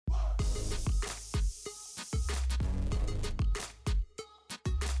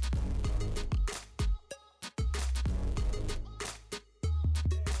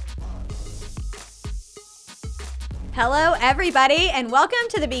Hello, everybody, and welcome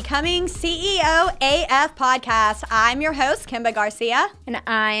to the Becoming CEO AF podcast. I'm your host, KImba Garcia. And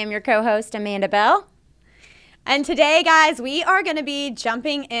I am your co-host, Amanda Bell. And today, guys, we are going to be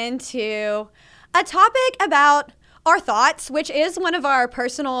jumping into a topic about our thoughts, which is one of our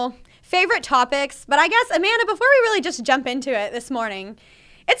personal favorite topics. But I guess, Amanda, before we really just jump into it this morning,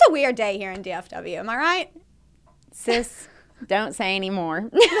 it's a weird day here in DFW. Am I right? Sis, don't say any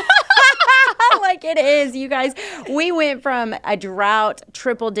more. Like it is, you guys. We went from a drought,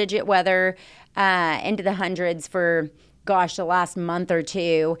 triple-digit weather into the hundreds for, the last month or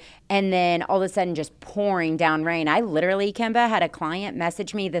two, and then all of a sudden just pouring down rain. I literally, Kimba, had a client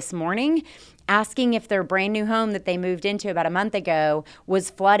message me this morning asking if their brand new home that they moved into about a month ago was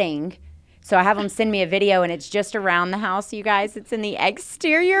flooding. So I have them send me a video, and it's just around the house, you guys. It's in the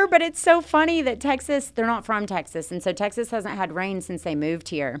exterior, but it's so funny that Texas, they're not from Texas, and so Texas hasn't had rain since they moved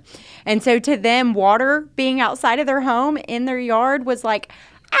here. And so to them, water being outside of their home in their yard was like,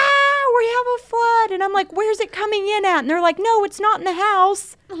 we have a flood. And I'm like, where's it coming in at? And they're like, no, it's not in the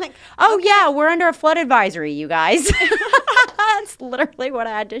house. I'm like, oh, okay. Yeah, we're under a flood advisory, you guys. That's literally what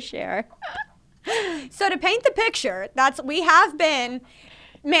I had to share. So to paint the picture, we have been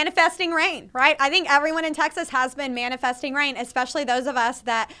manifesting rain, right? I think everyone in Texas has been manifesting rain, especially those of us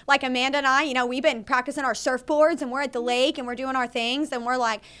that, like Amanda and I, we've been practicing our surfboards and we're at the lake and we're doing our things and we're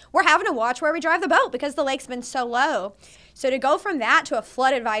having to watch where we drive the boat because the lake's been so low. So to go from that to a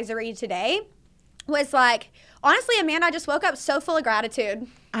flood advisory today was honestly, Amanda, I just woke up so full of gratitude.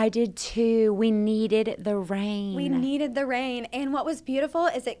 I did too. We needed the rain. And what was beautiful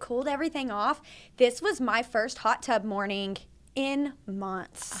is it cooled everything off. This was my first hot tub morning in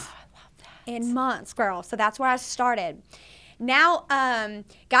months. Oh, I love that. In months, girl. So that's where I started. Now,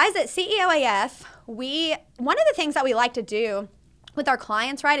 guys at CEOAF, one of the things that we like to do with our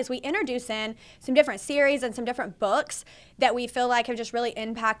clients, right, is we introduce in some different series and some different books that we feel like have just really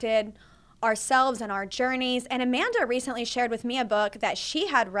impacted ourselves and our journeys. And Amanda recently shared with me a book that she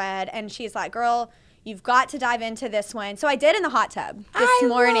had read, and she's like, girl, you've got to dive into this one. So I did in the hot tub this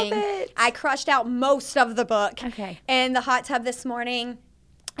morning. Love it. I crushed out most of the book in the hot tub this morning.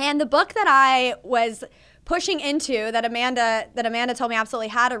 And the book that I was pushing into that Amanda told me I absolutely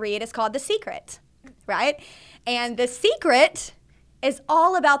had to read is called The Secret, right? And The Secret is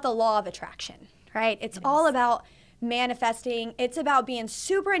all about the law of attraction, right? It's all about manifesting. It's about being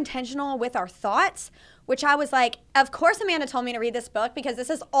super intentional with our thoughts, which I was like, of course Amanda told me to read this book because this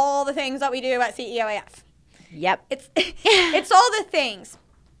is all the things that we do at CEOAF. Yep. It's all the things.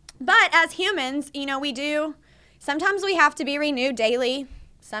 But as humans, sometimes we have to be renewed daily,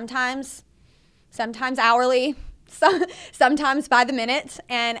 sometimes hourly, sometimes by the minute.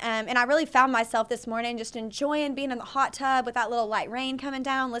 And I really found myself this morning just enjoying being in the hot tub with that little light rain coming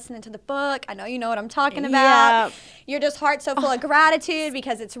down, listening to the book. I know you know what I'm talking about. Yep. Your just heart so full of gratitude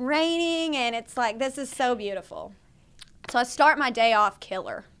because it's raining, and it's like, this is so beautiful. So I start my day off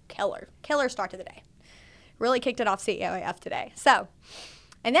killer start to the day. Really kicked it off CEOAF today. So,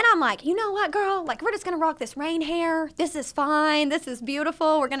 and then I'm like, you know what, girl? We're just going to rock this rain hair. This is fine. This is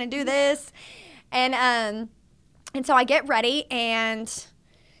beautiful. We're going to do this. And so I get ready, and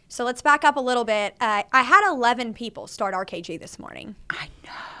so let's back up a little bit. I had 11 people start RKG this morning. I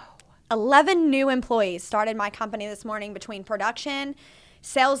know. 11 new employees started my company this morning between production,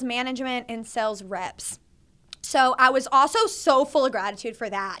 sales management, and sales reps. So I was also so full of gratitude for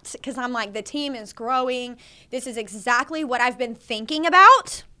that because I'm like, the team is growing. This is exactly what I've been thinking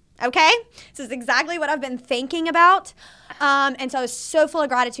about. Okay? This is exactly what I've been thinking about. And so I was so full of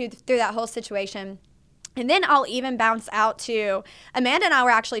gratitude through that whole situation. And then I'll even bounce out to Amanda and I were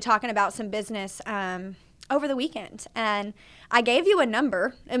actually talking about some business over the weekend. And I gave you a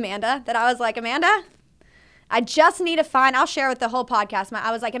number, Amanda, that I was like, Amanda, I just need to find, I'll share with the whole podcast.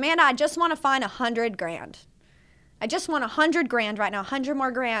 I was like, Amanda, I just want to find $100,000. I just want $100,000 right now, 100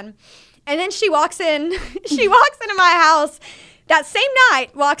 more grand. And then she walks into my house that same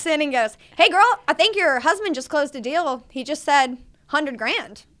night, walks in and goes, hey girl, I think your husband just closed a deal. He just said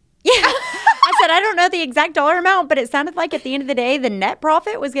 $100,000. Yeah. I said, I don't know the exact dollar amount, but it sounded like at the end of the day, the net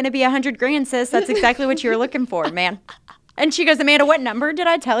profit was going to be $100,000, sis. That's exactly what you were looking for, man. And she goes, Amanda, what number did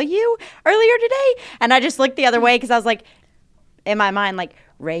I tell you earlier today? And I just looked the other way because I was like, in my mind,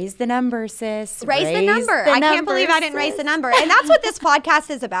 raise the number, sis. Raise the number. I can't believe I didn't raise the number. And that's what this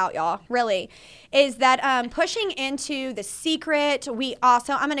podcast is about, y'all, really, is that pushing into The Secret. I'm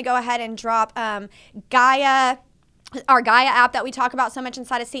going to go ahead and drop Gaia our Gaia app that we talk about so much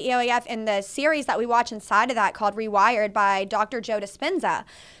inside of CEOAF, and the series that we watch inside of that called Rewired by Dr. Joe Dispenza.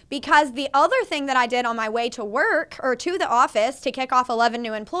 Because the other thing that I did on my way to work or to the office to kick off 11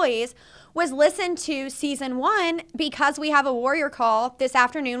 new employees was listen to season 1 because we have a warrior call this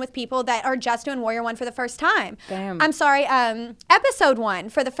afternoon with people that are just doing warrior 1 for the first time. Damn. I'm sorry, episode 1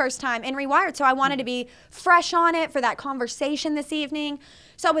 for the first time in Rewired. So I wanted to be fresh on it for that conversation this evening.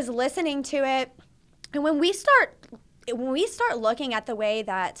 So I was listening to it. And when we start looking at the way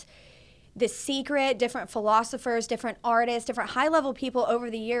that The Secret, different philosophers, different artists, different high-level people over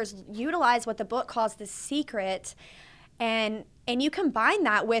the years utilize what the book calls The Secret, and you combine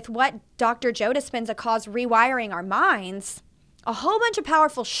that with what Dr. Joe Dispenza calls rewiring our minds, a whole bunch of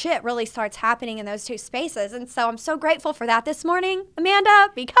powerful shit really starts happening in those two spaces. And so I'm so grateful for that this morning, Amanda,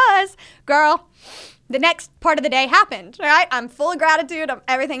 because, girl, the next part of the day happened, right? I'm full of gratitude.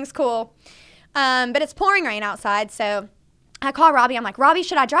 Everything's cool. But it's pouring rain outside, so I call Robbie. I'm like, Robbie,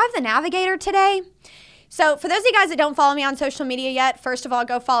 should I drive the Navigator today? So for those of you guys that don't follow me on social media yet, first of all,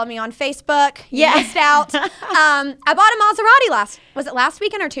 go follow me on Facebook. You missed out. I bought a Maserati was it last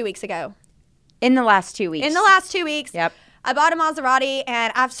weekend or 2 weeks ago? In the last 2 weeks. In the last 2 weeks. Yep. I bought a Maserati,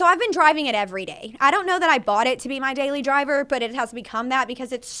 and I've been driving it every day. I don't know that I bought it to be my daily driver, but it has become that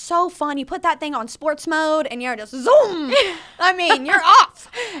because it's so fun. You put that thing on sports mode, and you're just zoom. I mean, you're off.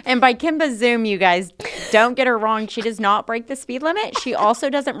 And by Kimba's zoom, you guys, don't get her wrong. She does not break the speed limit. She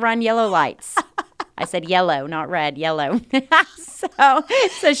also doesn't run yellow lights. I said yellow, not red, yellow.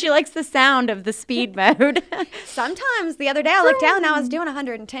 So she likes the sound of the speed mode. Sometimes the other day I looked down and I was doing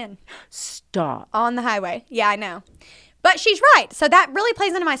 110. Stop. On the highway. Yeah, I know. But she's right. So that really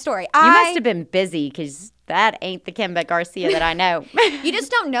plays into my story. You must have been busy because that ain't the Kimba Garcia that I know. You just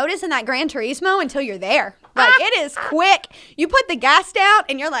don't notice in that Gran Turismo until you're there. Like, it is quick. You put the gas down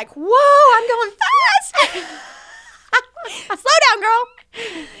and you're like, whoa, I'm going fast. Slow down,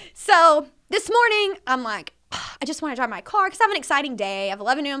 girl. So this morning, I'm like, I just want to drive my car because I have an exciting day. I have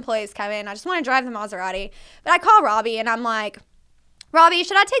 11 new employees coming. I just want to drive the Maserati. But I call Robbie and I'm like, Robbie,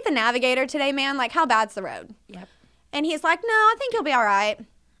 should I take the Navigator today, man? Like, how bad's the road? Yep. And he's like, no, I think you'll be all right.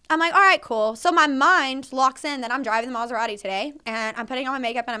 I'm like, all right, cool. So my mind locks in that I'm driving the Maserati today, and I'm putting on my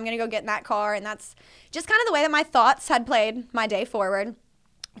makeup, and I'm going to go get in that car. And that's just kind of the way that my thoughts had played my day forward.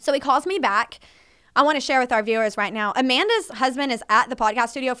 So he calls me back. I want to share with our viewers right now. Amanda's husband is at the podcast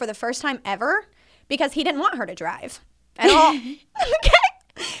studio for the first time ever because he didn't want her to drive at all.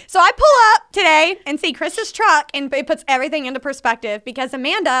 Okay. So I pull up today and see Chris's truck, and it puts everything into perspective because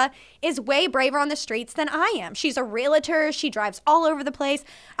Amanda is way braver on the streets than I am. She's a realtor. She drives all over the place.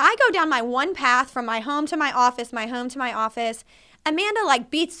 I go down my one path from my home to my office, my home to my office. Amanda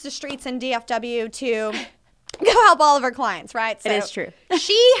beats the streets in DFW to go help all of her clients, right? So it is true.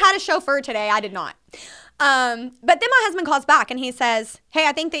 She had a chauffeur today. I did not. But then my husband calls back and he says, hey,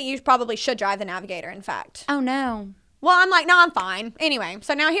 I think that you probably should drive the Navigator, in fact. Oh, no. Well, I'm like, no, I'm fine. Anyway,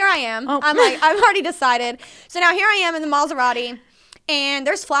 so now here I am. Oh. I'm like, I've already decided. So now here I am in the Maserati, and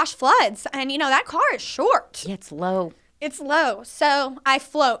there's flash floods. And, that car is short. Yeah, it's low. It's low. So I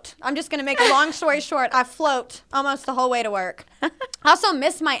float. I'm just going to make a long story short. I float almost the whole way to work. I also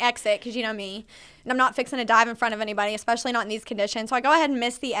miss my exit because you know me. And I'm not fixing to dive in front of anybody, especially not in these conditions. So I go ahead and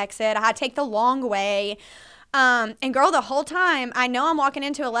miss the exit. I take the long way. And girl, the whole time, I know I'm walking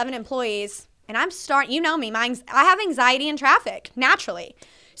into 11 employees. And I'm you know me, I have anxiety in traffic, naturally.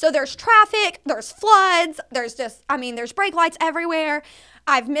 So there's traffic, there's floods, there's brake lights everywhere.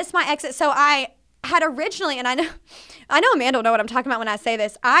 I've missed my exit. So I had originally, and I know Amanda will know what I'm talking about when I say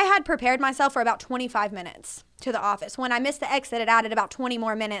this, I had prepared myself for about 25 minutes to the office. When I missed the exit, it added about 20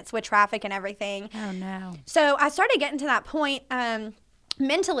 more minutes with traffic and everything. Oh, no. So I started getting to that point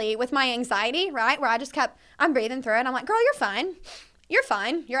mentally with my anxiety, right, where I'm breathing through it. I'm like, girl, you're fine. You're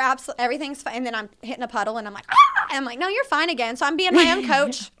fine. Everything's fine. And then I'm hitting a puddle and I'm like, ah! And I'm like, no, you're fine again. So I'm being my own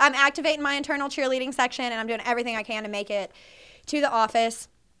coach. I'm activating my internal cheerleading section and I'm doing everything I can to make it to the office.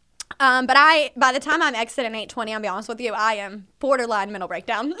 But by the time I'm exiting 8:20, I'll be honest with you, I am borderline mental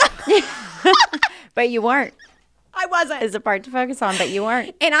breakdown. But you weren't. I wasn't. It's a part to focus on, but you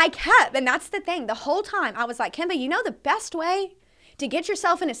weren't. And and that's the thing. The whole time I was like, Kimba, the best way to get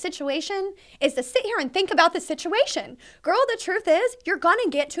yourself in a situation is to sit here and think about the situation. Girl, the truth is, you're gonna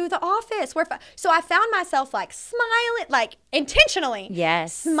get to the office. So I found myself smiling, intentionally.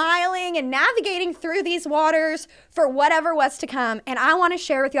 Yes. Smiling and navigating through these waters for whatever was to come. And I wanna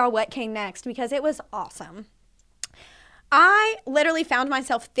share with y'all what came next because it was awesome. I literally found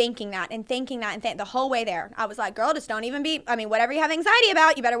myself thinking that the whole way there. I was like, girl, just don't even whatever you have anxiety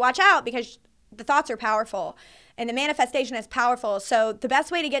about, you better watch out because the thoughts are powerful. And the manifestation is powerful. So the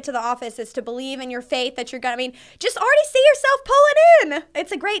best way to get to the office is to believe in your faith that you're going to, just already see yourself pulling in.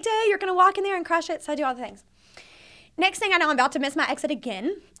 It's a great day. You're going to walk in there and crush it. So I do all the things. Next thing I know, I'm about to miss my exit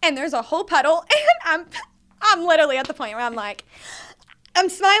again. And there's a whole puddle. And I'm literally at the point where I'm like, I'm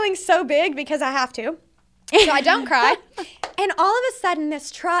smiling so big because I have to, so I don't cry. And all of a sudden,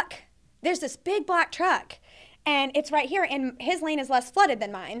 there's this big black truck, and it's right here, and his lane is less flooded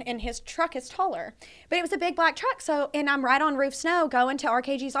than mine, and his truck is taller. But it was a big black truck, and I'm right on Roof Snow going to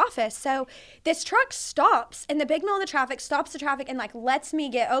RKG's office. So this truck stops in the big middle of the traffic, stops the traffic, and like lets me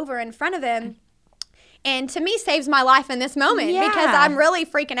get over in front of him. And to me, saves my life in this moment because I'm really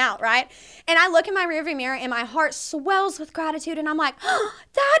freaking out, right? And I look in my rearview mirror and my heart swells with gratitude. And I'm like, oh,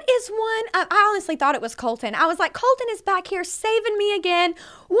 that is one. I honestly thought it was Colton. I was like, Colton is back here saving me again.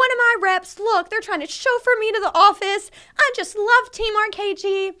 One of my reps, look, they're trying to chauffeur me to the office. I just love Team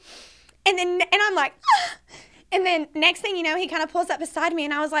RKG. And I'm like, ah. And then next thing you know, he kind of pulls up beside me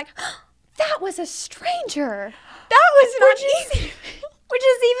and I was like, oh, that was a stranger. That was not easy. Which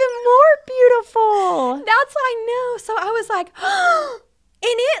is even more beautiful. That's what I know. So I was like, oh. And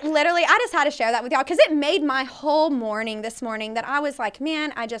it literally, I just had to share that with y'all because it made my whole morning this morning that I was like,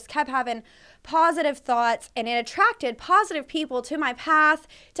 man, I just kept having positive thoughts and it attracted positive people to my path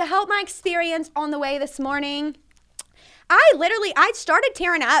to help my experience on the way this morning. I started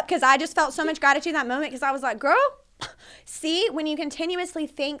tearing up because I just felt so much gratitude in that moment because I was like, girl, see, when you continuously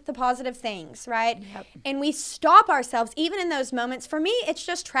think the positive things, right? Yep. And we stop ourselves, even in those moments. For me, it's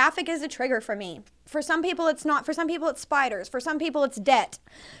just traffic is a trigger for me. For some people, it's not. For some people, it's spiders. For some people, it's debt.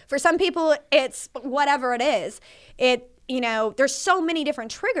 For some people, it's whatever it is. There's so many different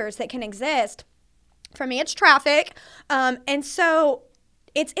triggers that can exist. For me, it's traffic. And so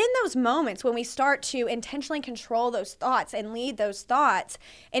it's in those moments when we start to intentionally control those thoughts and lead those thoughts.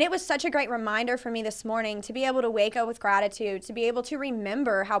 And it was such a great reminder for me this morning to be able to wake up with gratitude, to be able to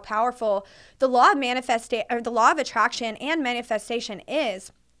remember how powerful the law of attraction and manifestation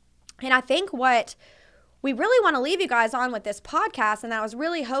is. And I think what we really want to leave you guys on with this podcast, and I was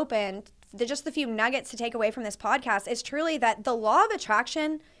really hoping that just the few nuggets to take away from this podcast, is truly that the law of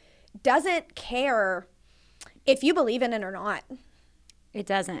attraction doesn't care if you believe in it or not. It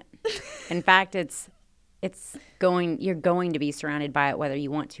doesn't. In fact, you're going to be surrounded by it whether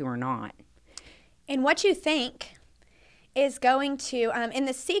you want to or not. And what you think is going to, in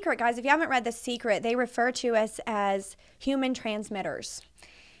The Secret, guys, if you haven't read The Secret, they refer to us as human transmitters.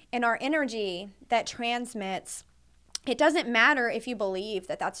 And our energy that transmits, it doesn't matter if you believe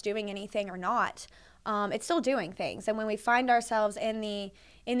that that's doing anything or not. It's still doing things. And when we find ourselves in the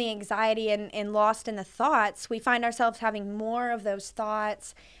anxiety and lost in the thoughts, we find ourselves having more of those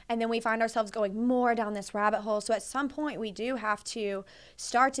thoughts, and then we find ourselves going more down this rabbit hole. So at some point, we do have to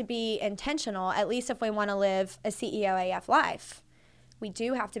start to be intentional, at least if we want to live a CEO AF life. We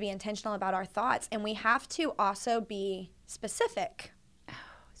do have to be intentional about our thoughts, and we have to also be specific. Oh,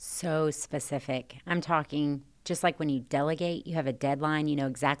 so specific. I'm talking just like when you delegate, you have a deadline, you know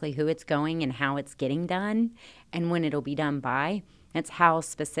exactly who it's going and how it's getting done and when it'll be done by. That's how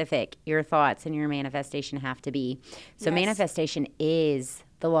specific your thoughts and your manifestation have to be. So Manifestation is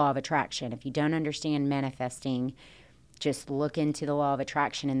the law of attraction. If you don't understand manifesting, just look into the law of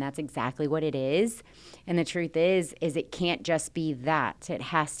attraction, and that's exactly what it is. And the truth is it can't just be that. It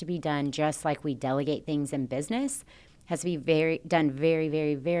has to be done just like we delegate things in business. It has to be done very,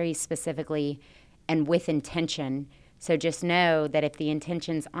 very, very specifically and with intention. So just know that if the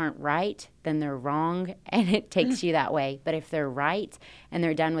intentions aren't right, then they're wrong, and it takes you that way. But if they're right and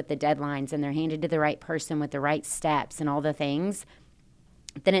they're done with the deadlines and they're handed to the right person with the right steps and all the things,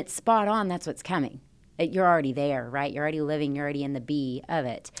 then it's spot on. That's what's coming. You're already there, right? You're already living. You're already in the be of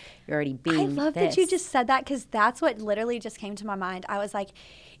it. You're already being I love that you just said that because that's what literally just came to my mind. I was like,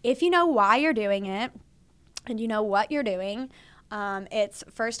 if you know why you're doing it and you know what you're doing, it's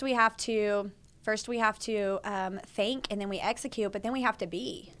first we have to think, and then we execute, but then we have to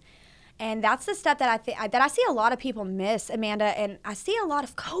be. And that's the step that I see a lot of people miss, Amanda, and I see a lot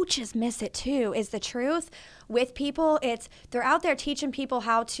of coaches miss it too, is the truth with people. They're out there teaching people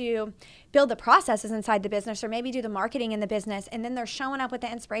how to build the processes inside the business or maybe do the marketing in the business, and then they're showing up with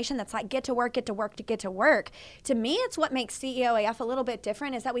the inspiration that's like, get to work, get to work, to get to work. To me, it's what makes CEO AF a little bit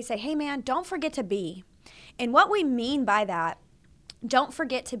different is that we say, hey man, don't forget to be. And what we mean by that, don't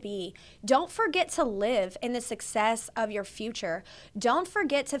forget to be. Don't forget to live in the success of your future. Don't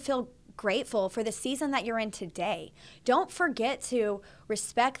forget to feel grateful for the season that you're in today. Don't forget to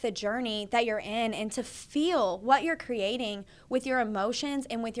respect the journey that you're in and to feel what you're creating with your emotions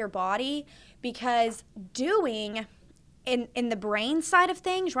and with your body, because doing in the brain side of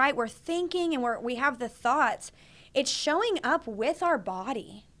things, right? We're thinking and we have the thoughts. It's showing up with our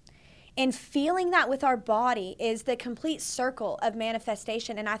body. And feeling that with our body is the complete circle of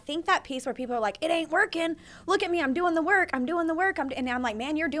manifestation. And I think that piece where people are like, it ain't working. Look at me. I'm doing the work. And I'm like,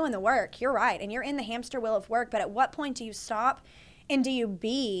 man, you're doing the work. You're right. And you're in the hamster wheel of work. But at what point do you stop And do you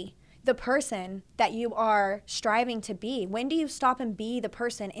be the person that you are striving to be? When do you stop and be the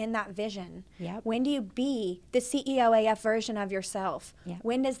person in that vision? Yep. When do you be the CEO AF version of yourself? Yep.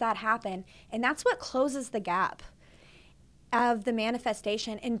 When does that happen? And that's what closes the gap of the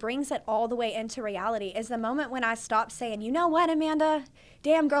manifestation and brings it all the way into reality, is the moment when I stopped saying, you know what, Amanda,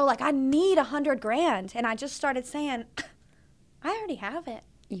 damn girl, like I need $100,000. And I just started saying, I already have it.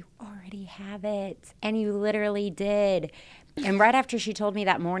 You already have it. And you literally did. And right after she told me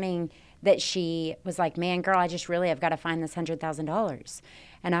that morning that she was like, man, girl, I've got to find this $100,000.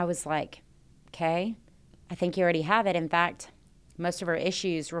 And I was like, okay, I think you already have it. In fact, most of our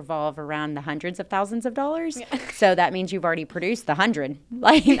issues revolve around the hundreds of thousands of dollars. Yeah. So that means you've already produced the 100.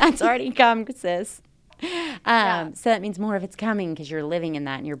 Like, that's already come, sis. So that means more of it's coming because you're living in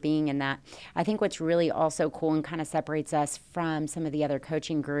that and you're being in that. I think what's really also cool and kind of separates us from some of the other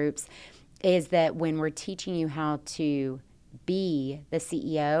coaching groups is that when we're teaching you how to be the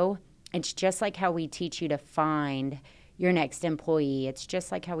CEO, it's just like how we teach you to find your next employee. It's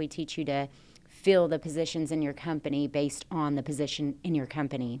just like how we teach you to fill the positions in your company based on the position in your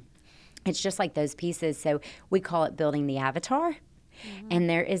company. It's just like those pieces. So we call it building the avatar. Mm-hmm. And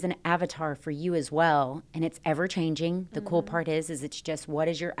there is an avatar for you as well, and it's ever changing. The cool part is it's just, what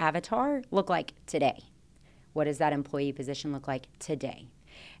does your avatar look like today? What does that employee position look like today?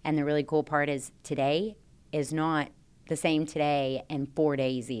 And the really cool part is today is not the same today in 4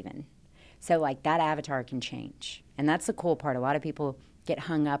 days even. So like that avatar can change. And that's the cool part. A lot of people get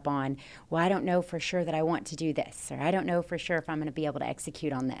hung up on, well, I don't know for sure that I want to do this, or I don't know for sure if I'm going to be able to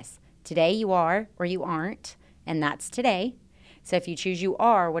execute on this. Today you are or you aren't, and that's today. So if you choose you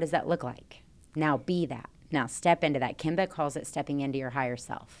are, what does that look like? Now be that. Now step into that. KImba calls it stepping into your higher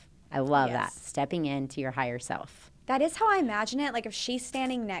self. I love that. Stepping into your higher self. That is how I imagine it. Like if she's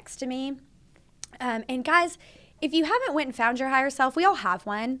standing next to me. And guys, if you haven't went and found your higher self, we all have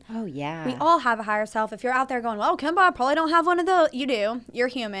one. Oh, yeah. We all have a higher self. If you're out there going, well, KImba, I probably don't have one of those. You do. You're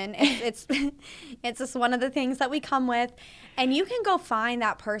human. It's just one of the things that we come with. And you can go find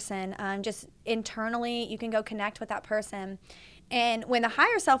that person just internally. You can go connect with that person. And when the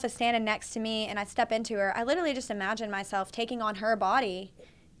higher self is standing next to me and I step into her, I literally just imagine myself taking on her body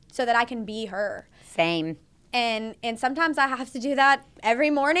so that I can be her. Same. And sometimes I have to do that every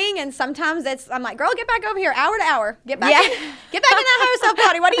morning, and sometimes I'm like, girl, get back over here, hour to hour. Get back in that higher self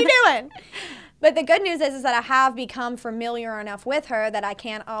body. What are you doing? But the good news is that I have become familiar enough with her that I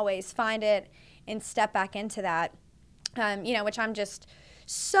can't always find it and step back into that, which I'm just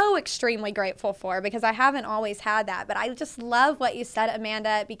so extremely grateful for, because I haven't always had that. But I just love what you said,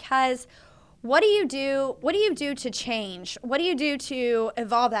 Amanda, because what do you do? What do you do to change? What do you do to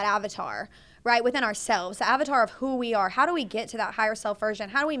evolve that avatar, right, within ourselves, the avatar of who we are? How do we get to that higher self version?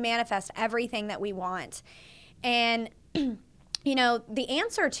 How do we manifest everything that we want? And, the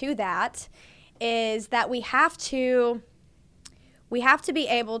answer to that is that we have to be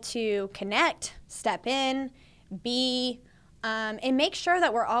able to connect, step in, be, and make sure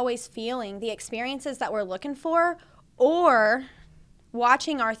that we're always feeling the experiences that we're looking for, or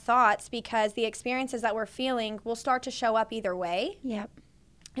watching our thoughts, because the experiences that we're feeling will start to show up either way. Yep.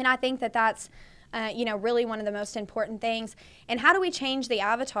 And I think that that's, really one of the most important things. And how do we change the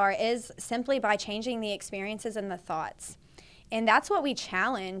avatar is simply by changing the experiences and the thoughts. And that's what we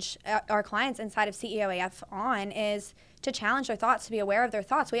challenge our clients inside of CEOAF on, is to challenge their thoughts, to be aware of their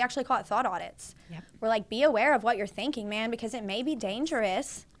thoughts. We actually call it thought audits. Yep. We're like, be aware of what you're thinking, man, because it may be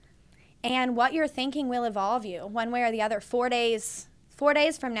dangerous. And what you're thinking will evolve you one way or the other. 4 days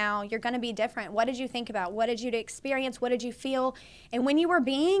from now, you're going to be different. What did you think about? What did you experience? What did you feel? And when you were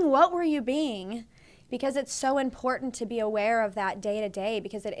being, what were you being? Because it's so important to be aware of that day to day,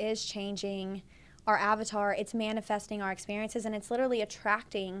 because it is changing our avatar. It's manifesting our experiences, and it's literally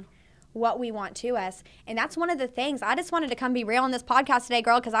attracting what we want to us. And that's one of the things. I just wanted to come be real on this podcast today,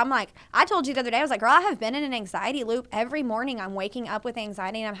 girl, because I'm like, I told you the other day, I was like, girl, I have been in an anxiety loop. Every morning I'm waking up with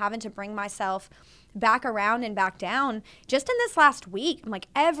anxiety, and I'm having to bring myself back around and back down. Just in this last week, I'm like,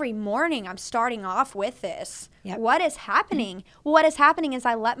 every morning I'm starting off with this. Yep. What is happening? What is happening is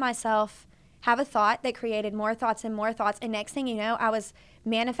I let myself have a thought that created more thoughts and more thoughts. And next thing you know, I was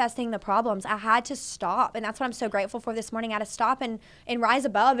manifesting the problems. I had to stop. And that's what I'm so grateful for this morning. I had to stop and rise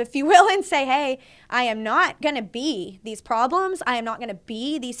above, if you will, and say, hey, I am not going to be these problems. I am not going to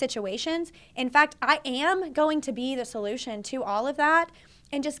be these situations. In fact, I am going to be the solution to all of that,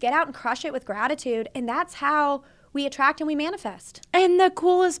 and just get out and crush it with gratitude. And that's how we attract and we manifest. And the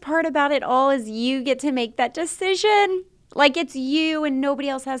coolest part about it all is you get to make that decision. Like, it's you, and nobody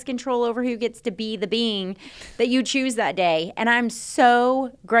else has control over who gets to be the being that you choose that day. And I'm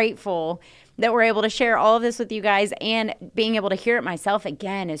so grateful that we're able to share all of this with you guys, and being able to hear it myself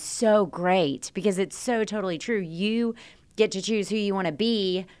again is so great because it's so totally true. You get to choose who you want to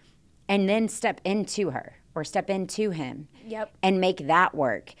be and then step into her or step into him. Yep. And make that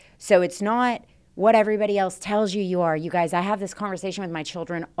work. So it's not what everybody else tells you you are. You guys, I have this conversation with my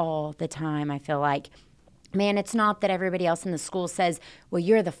children all the time. I feel like, man, it's not that everybody else in the school says, well,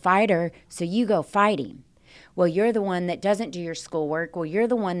 you're the fighter, so you go fighting. Well, you're the one that doesn't do your schoolwork. Well, you're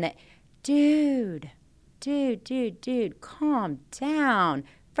the one that, dude, calm down.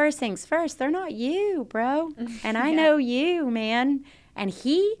 First things first, they're not you, bro. And I know you, man. And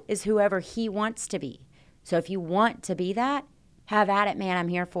he is whoever he wants to be. So if you want to be that, have at it, man. I'm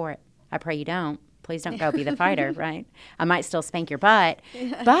here for it. I pray you don't. Please don't go be the fighter, right? I might still spank your butt.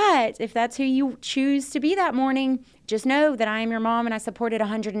 Yeah. But if that's who you choose to be that morning, just know that I am your mom and I support it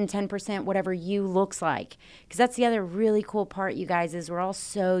 110% whatever you looks like. Because that's the other really cool part, you guys, is we're all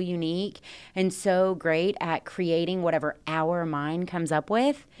so unique and so great at creating whatever our mind comes up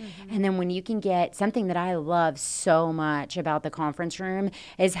with. Mm-hmm. And then when you can get something that I love so much about the conference room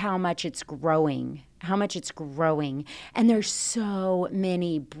is how much it's growing. And there's so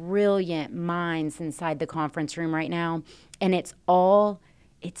many brilliant minds inside the conference room right now. And it's all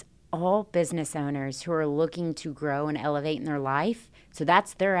business owners who are looking to grow and elevate in their life. So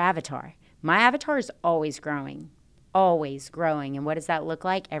that's their avatar. My avatar is always growing. And what does that look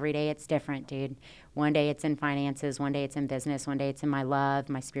like? Every day it's different, dude. One day it's in finances. One day it's in business. One day it's in my love,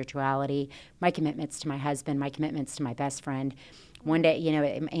 my spirituality, my commitments to my husband, my commitments to my best friend. One day,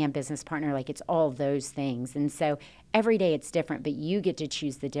 and business partner, like it's all those things. And so every day it's different, but you get to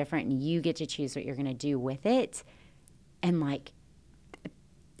choose the different and you get to choose what you're going to do with it. And like,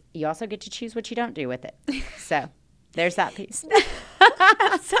 you also get to choose what you don't do with it. So there's that piece.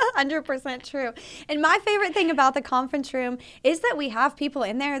 That's 100% true. And my favorite thing about the conference room is that we have people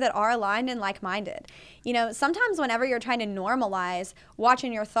in there that are aligned and like-minded. Sometimes whenever you're trying to normalize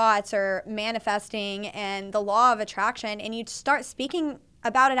watching your thoughts or manifesting and the law of attraction, and you start speaking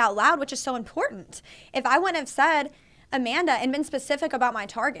about it out loud, which is so important. If I wouldn't have said, Amanda, and been specific about my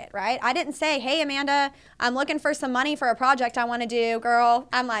target, right? I didn't say, hey, Amanda, I'm looking for some money for a project I want to do, girl.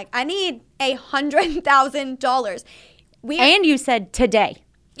 I'm like, I need $100,000. And you said today.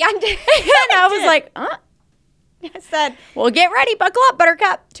 Yeah, I did. And I was like, I said, well, get ready, buckle up,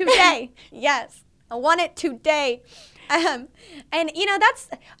 buttercup. Today. Yes, I want it today. And that's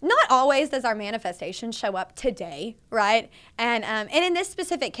not always does our manifestation show up today, right? And in this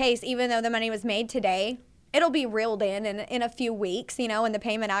specific case, even though the money was made today, it'll be reeled in a few weeks, when the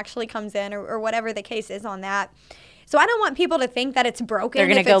payment actually comes in or whatever the case is on that. So I don't want people to think that it's broken. They're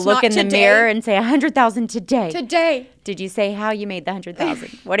going to go look in the mirror and say $100,000 today. Today. Did you say how you made the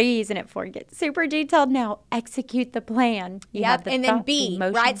 $100,000? What are you using it for? Get super detailed now. Execute the plan. Yep, and then be,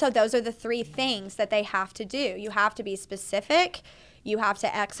 right? So those are the three things that they have to do. You have to be specific, you have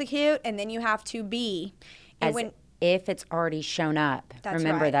to execute, and then you have to be. And if it's already shown up.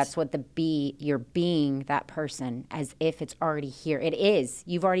 Remember, right. That's what you're being that person as if it's already here. It is.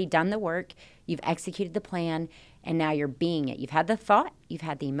 You've already done the work. You've executed the plan, and now you're being it. You've had the thought. You've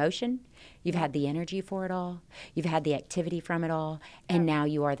had the emotion. You've had the energy for it all. You've had the activity from it all, and now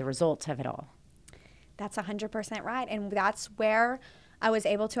you are the result of it all. That's 100% right, and that's where I was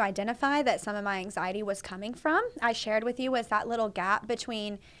able to identify that some of my anxiety was coming from. I shared with you was that little gap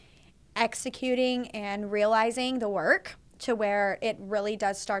between executing and realizing the work to where it really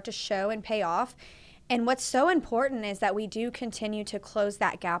does start to show and pay off. And what's so important is that we do continue to close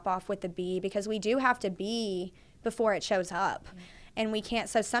that gap off with the be, because we do have to be before it shows up. Mm-hmm. And we can't.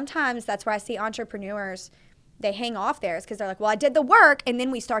 So sometimes that's where I see entrepreneurs, they hang off theirs because they're like, well, I did the work. And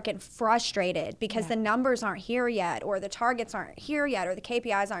then we start getting frustrated because the numbers aren't here yet, or the targets aren't here yet, or the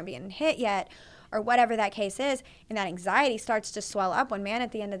KPIs aren't being hit yet, or whatever that case is. And that anxiety starts to swell up when, man,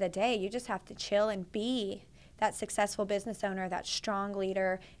 at the end of the day, you just have to chill and be that successful business owner, that strong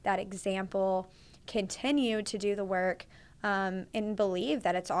leader, that example. Continue to do the work and believe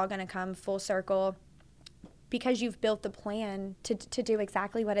that it's all going to come full circle because you've built the plan to do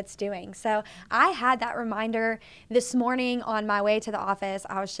exactly what it's doing. So I had that reminder this morning on my way to the office.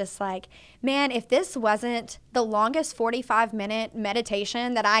 I was just like, man, if this wasn't the longest 45-minute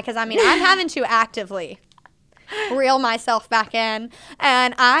meditation because I'm having to actively reel myself back in.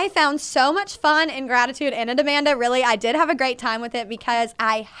 And I found so much fun and gratitude in it, Amanda. Really, I did have a great time with it because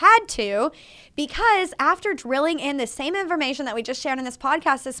I had to. Because after drilling in the same information that we just shared in this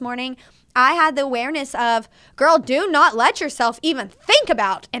podcast this morning, I had the awareness of, girl, do not let yourself even think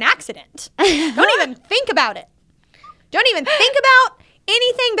about an accident. Don't even think about it. Don't even think about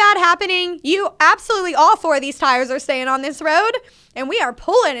anything bad happening, you absolutely all 4 of these tires are staying on this road, and we are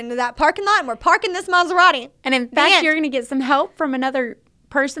pulling into that parking lot, and we're parking this Maserati. And in fact, you're going to get some help from another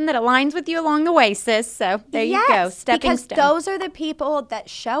person that aligns with you along the way, sis. So there you go. Stepping stone. Because those are the people that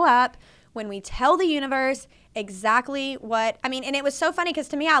show up when we tell the universe exactly what, and it was so funny because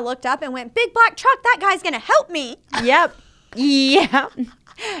to me, I looked up and went, big black truck, that guy's going to help me. Yep. Yeah.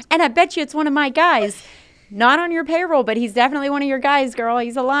 And I bet you it's one of my guys. Not on your payroll, but he's definitely one of your guys, girl.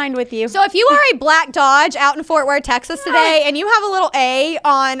 He's aligned with you. So if you are a black Dodge out in Fort Worth, Texas today, and you have a little A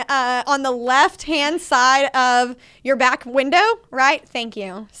on the left-hand side of your back window, right? Thank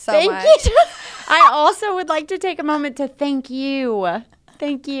you so much. Thank you. I also would like to take a moment to thank you.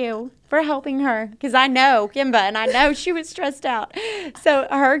 Thank you for helping her, because I know KImba, and I know she was stressed out. So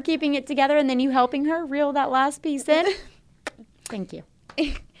her keeping it together and then you helping her reel that last piece in. Thank you.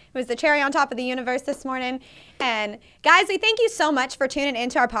 It was the cherry on top of the universe this morning. And guys, we thank you so much for tuning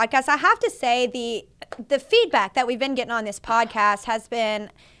into our podcast. I have to say the feedback that we've been getting on this podcast has been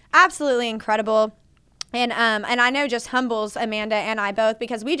absolutely incredible. And I know just humbles Amanda and I both,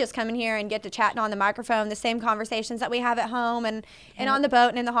 because we just come in here and get to chatting on the microphone, the same conversations that we have at home and on the boat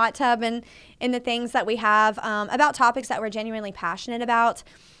and in the hot tub and in the things that we have about topics that we're genuinely passionate about.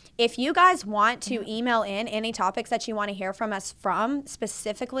 If you guys want to email in any topics that you want to hear from us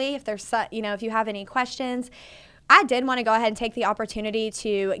specifically, if there's, if you have any questions, I did want to go ahead and take the opportunity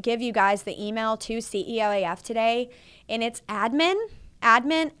to give you guys the email to CEOAF today, and it's admin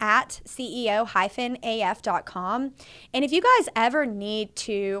at ceo-af.com. And if you guys ever need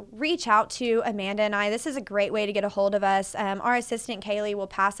to reach out to Amanda and I, this is a great way to get a hold of us. Our assistant, Kaylee, will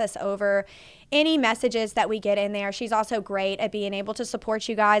pass us over any messages that we get in there. She's also great at being able to support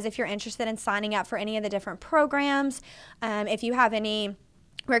you guys if you're interested in signing up for any of the different programs. If you have any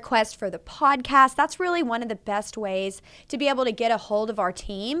request for the podcast, that's really one of the best ways to be able to get a hold of our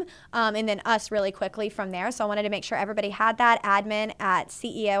team and then us really quickly from there. So I wanted to make sure everybody had that, admin at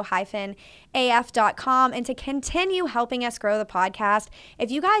ceo-af.com. And to continue helping us grow the podcast,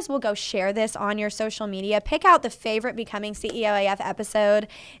 if you guys will go share this on your social media, pick out the favorite Becoming CEOAF episode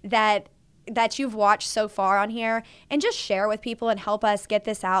that you've watched so far on here and just share with people and help us get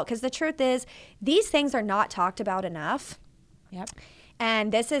this out, because the truth is these things are not talked about enough. Yep.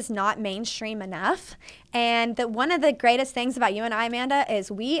 And this is not mainstream enough. And one of the greatest things about you and I, Amanda, is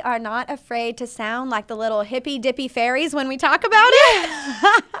we are not afraid to sound like the little hippy dippy fairies when we talk about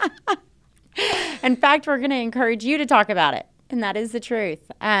it. In fact, we're going to encourage you to talk about it. And that is the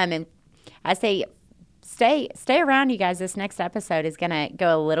truth. And I say stay around, you guys. This next episode is going to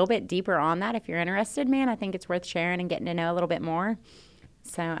go a little bit deeper on that. If you're interested, man, I think it's worth sharing and getting to know a little bit more.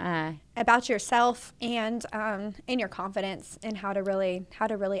 So about yourself and your confidence and how to really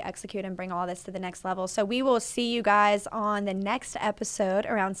execute and bring all this to the next level. So we will see you guys on the next episode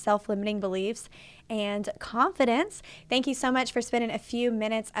around self-limiting beliefs and confidence. Thank you so much for spending a few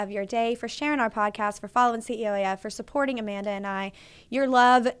minutes of your day, for sharing our podcast, for following CEOAF, for supporting Amanda and I. Your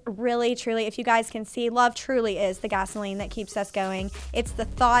love really, truly, if you guys can see, love truly is the gasoline that keeps us going. It's the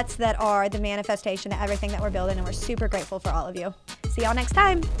thoughts that are the manifestation of everything that we're building, and we're super grateful for all of you. See y'all next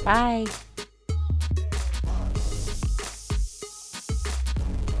time. Bye.